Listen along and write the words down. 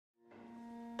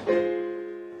On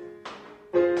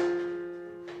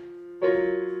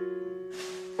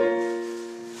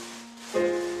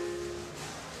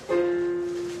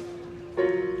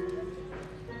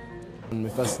my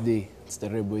first day at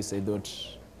Starehian boys, I thought,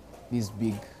 this is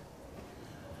big.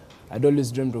 I'd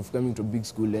always dreamt of coming to a big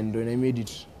school, and when I made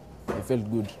it, I felt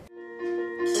good.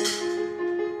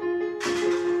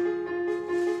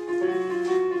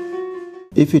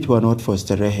 If it were not for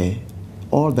Starehian,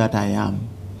 all that I am,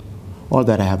 all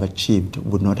that I have achieved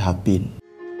would not have been.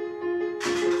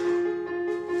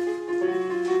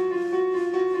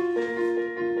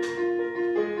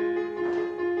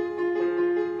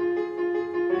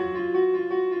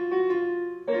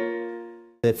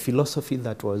 The philosophy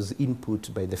that was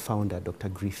input by the founder, Dr.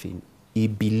 Griffin, he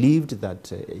believed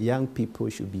that young people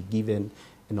should be given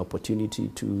an opportunity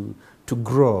to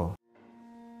grow.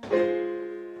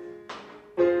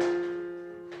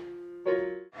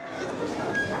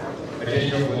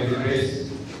 Attention for the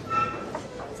grace.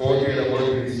 For you are about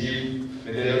to receive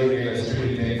the Alumni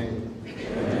student table.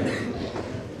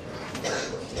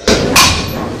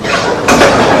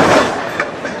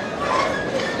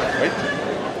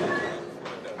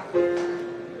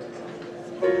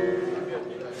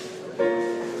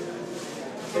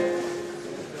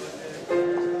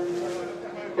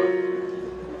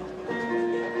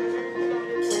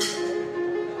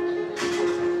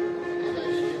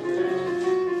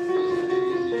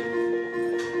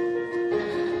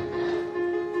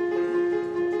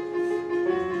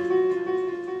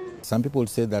 Some people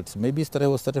say that maybe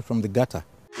Starehian was started from the gutter.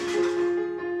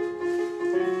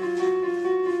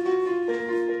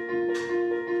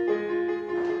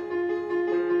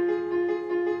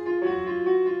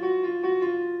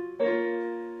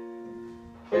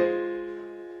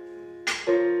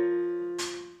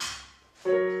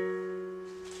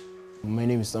 My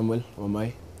name is Samuel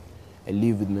Omai. I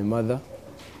live with my mother,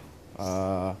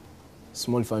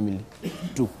 small family,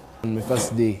 two. On my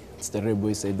first day at Starehian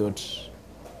boys, I thought,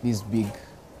 this is big.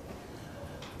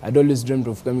 I'd always dreamt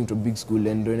of coming to a big school,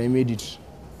 and when I made it,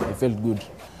 I felt good.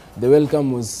 The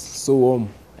welcome was so warm,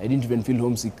 I didn't even feel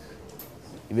homesick.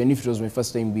 Even if it was my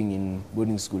first time being in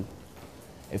boarding school,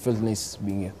 I felt nice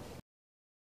being here.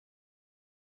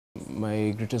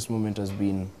 My greatest moment has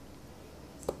been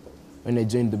when I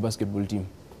joined the basketball team.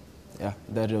 Yeah,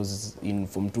 that was in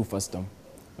Form 2 first term.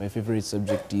 My favorite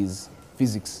subject is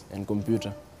physics and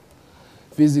computer.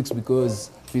 Physics because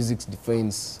physics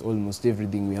defines almost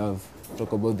everything we have.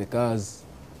 Talk about the cars,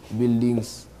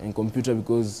 buildings, and computer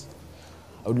because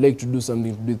I would like to do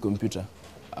something to do with computer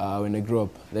when I grow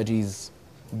up. That is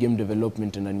game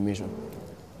development and animation.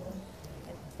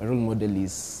 My role model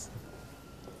is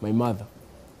my mother.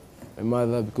 My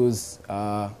mother because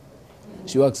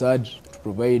she works hard to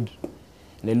provide,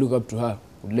 and I look up to her.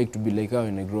 I would like to be like her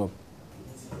when I grow up.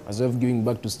 As well as giving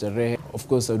back to Starehian, of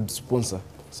course I would sponsor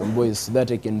some boys so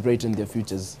that I can brighten their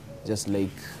futures, just like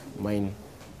mine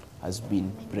has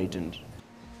been brightened.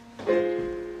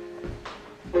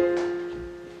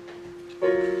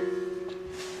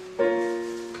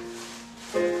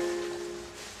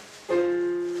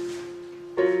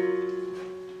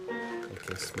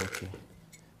 Okay, smoking.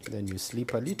 Then you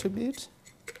sleep a little bit.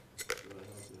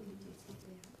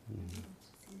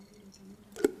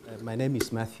 My name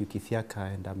is Matthew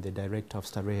Kithiaka, and I'm the director of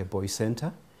Starehian Boys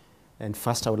Center. And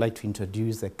first, I would like to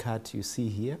introduce the cat you see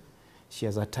here. She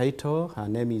has a title. Her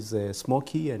name is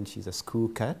Smokey, and she's a school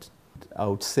cat. I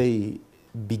would say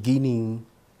beginning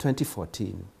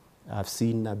 2014, I've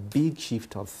seen a big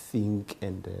shift of think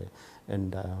and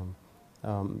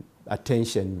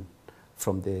attention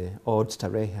from the old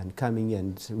Starehian coming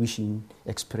and wishing,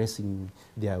 expressing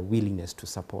their willingness to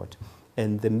support.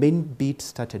 And the main beat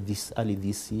started early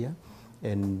this year.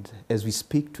 And as we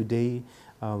speak today,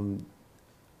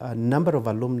 a number of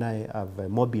alumni have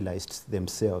mobilized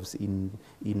themselves in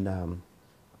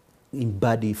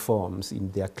buddy forms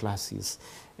in their classes,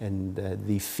 and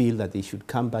they feel that they should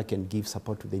come back and give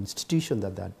support to the institution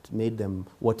that made them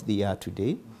what they are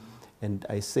today. And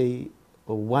I say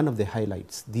one of the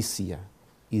highlights this year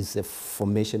is the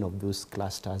formation of those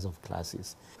clusters of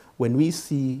classes. When we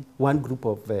see one group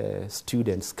of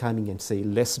students coming and say,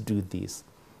 let's do this,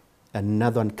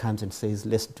 another one comes and says,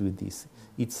 let's do this.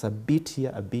 It's a bit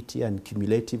here, and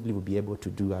cumulatively we'll be able to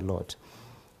do a lot.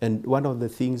 And one of the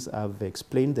things I've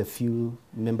explained the few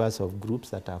members of groups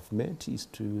that I've met is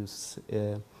to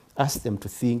ask them to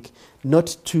think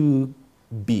not too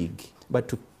big, but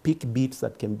to pick bits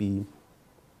that can be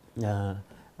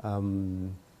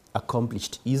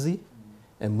accomplished easy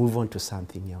and move on to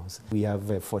something else. We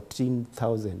have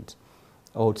 14,000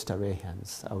 old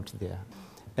Starehians out there.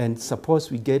 And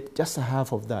suppose we get just a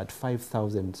half of that,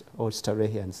 5,000 old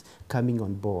Starehians coming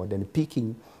on board and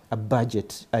picking a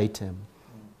budget item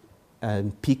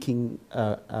and picking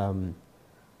a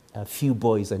few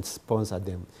boys and sponsor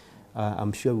them.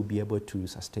 I'm sure we'll be able to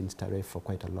sustain Starehe for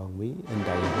quite a long way, and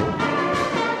I hope.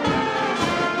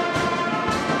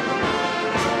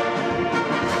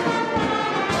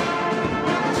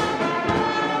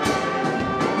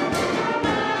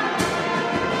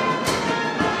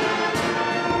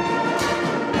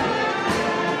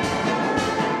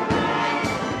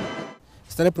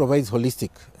 Starehe provides holistic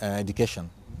education.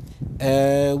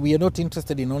 We are not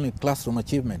interested in only classroom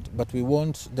achievement, but we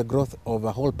want the growth of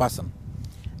a whole person,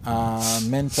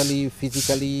 mentally,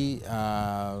 physically,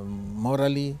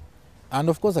 morally, and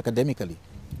of course academically.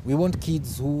 We want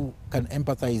kids who can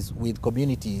empathize with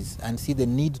communities and see the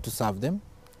need to serve them,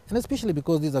 and especially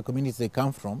because these are communities they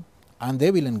come from and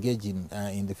they will engage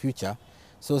in the future.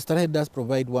 So Starehe does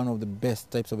provide one of the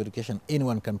best types of education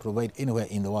anyone can provide anywhere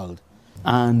in the world.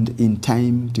 And in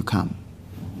time to come,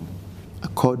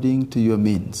 according to your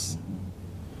means,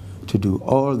 to do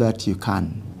all that you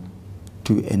can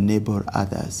to enable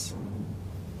others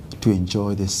to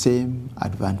enjoy the same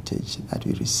advantage that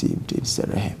we received in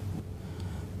Starehe.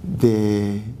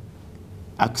 The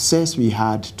access we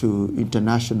had to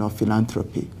international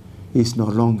philanthropy is no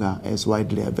longer as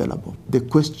widely available. The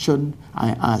question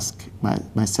I ask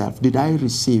myself, did I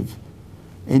receive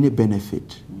any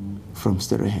benefit from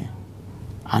Starehe?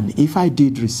 And if I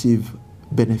did receive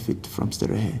benefit from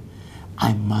Starehe,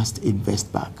 I must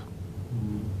invest back.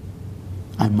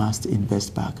 I must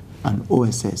invest back. And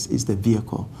OSS is the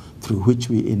vehicle through which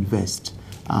we invest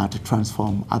to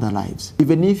transform other lives.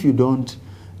 Even if you don't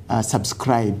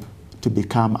subscribe to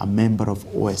become a member of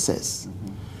OSS,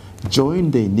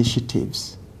 join the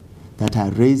initiatives that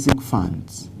are raising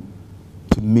funds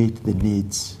to meet the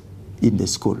needs in the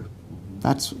school.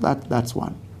 That's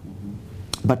one.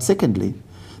 But secondly,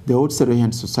 the Old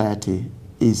Starehian Society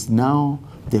is now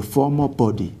the formal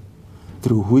body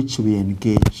through which we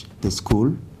engage the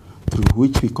school, through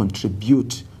which we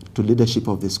contribute to leadership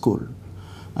of the school.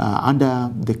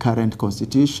 Under the current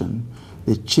constitution,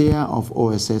 the chair of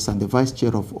OSS and the vice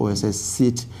chair of OSS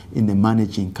sit in the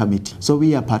managing committee. So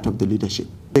we are part of the leadership.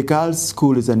 The girls'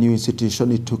 school is a new institution.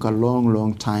 It took a long,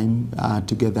 long time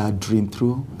to get that dream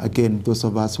through. Again, those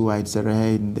of us who are in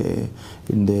Starehe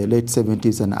in the late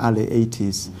 70s and early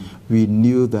 80s, we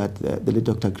knew that the late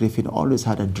Dr. Griffin always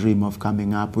had a dream of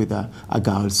coming up with a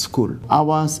girls' school.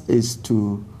 Ours is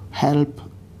to help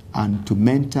and to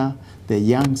mentor the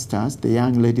youngsters, the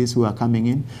young ladies who are coming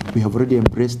in. We have already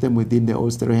embraced them within the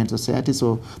Old Starehian Society,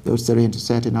 so the Old Starehian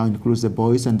Society now includes the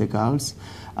boys and the girls.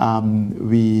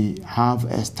 We have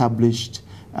established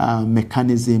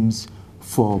mechanisms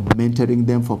for mentoring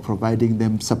them, for providing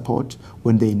them support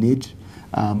when they need,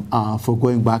 for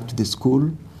going back to the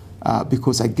school.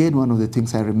 Because again, one of the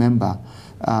things I remember,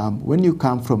 when you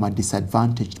come from a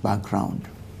disadvantaged background,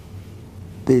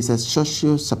 there is a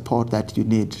social support that you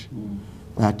need.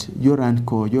 That your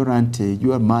uncle, your auntie,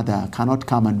 your mother cannot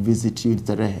come and visit you in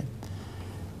Starehe.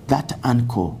 That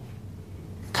uncle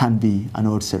can be an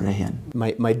Old Starehian.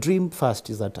 My dream first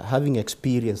is that having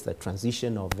experienced the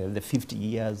transition of the 50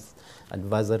 years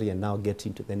anniversary and now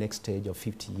getting to the next stage of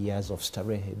 50 years of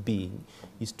Starehe being,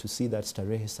 is to see that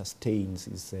Starehe sustains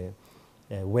its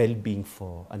well-being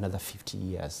for another 50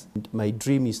 years. And my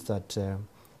dream is that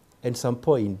at some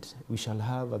point we shall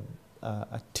have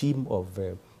a team of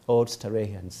Old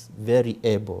Starehians very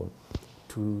able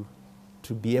to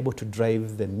be able to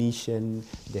drive the mission,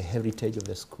 the heritage of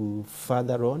the school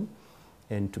further on,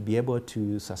 and to be able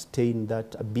to sustain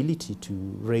that ability to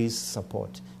raise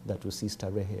support that will see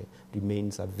Starehe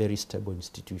remains a very stable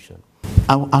institution.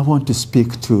 I want to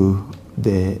speak to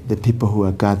the people who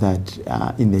are gathered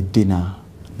in the dinner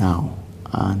now,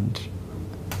 and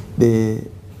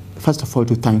first of all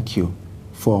to thank you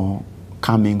for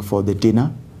coming for the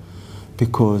dinner,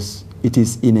 because it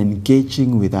is in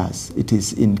engaging with us, it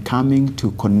is in coming to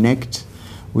connect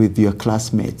with your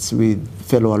classmates, with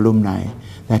fellow alumni,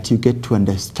 that you get to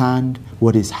understand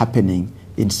what is happening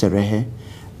in Starehe,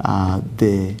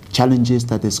 the challenges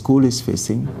that the school is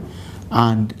facing,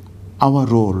 and our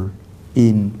role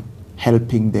in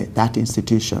helping that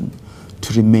institution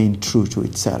to remain true to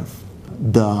itself.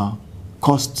 The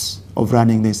costs of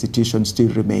running the institution still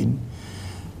remain,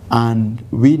 and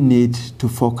we need to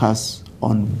focus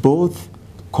on both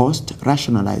cost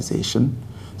rationalization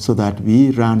so that we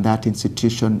run that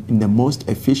institution in the most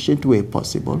efficient way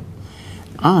possible,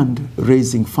 and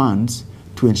raising funds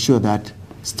to ensure that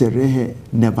Starehe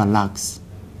never lacks,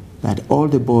 that all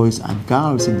the boys and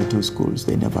girls in the two schools,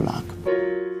 they never lack.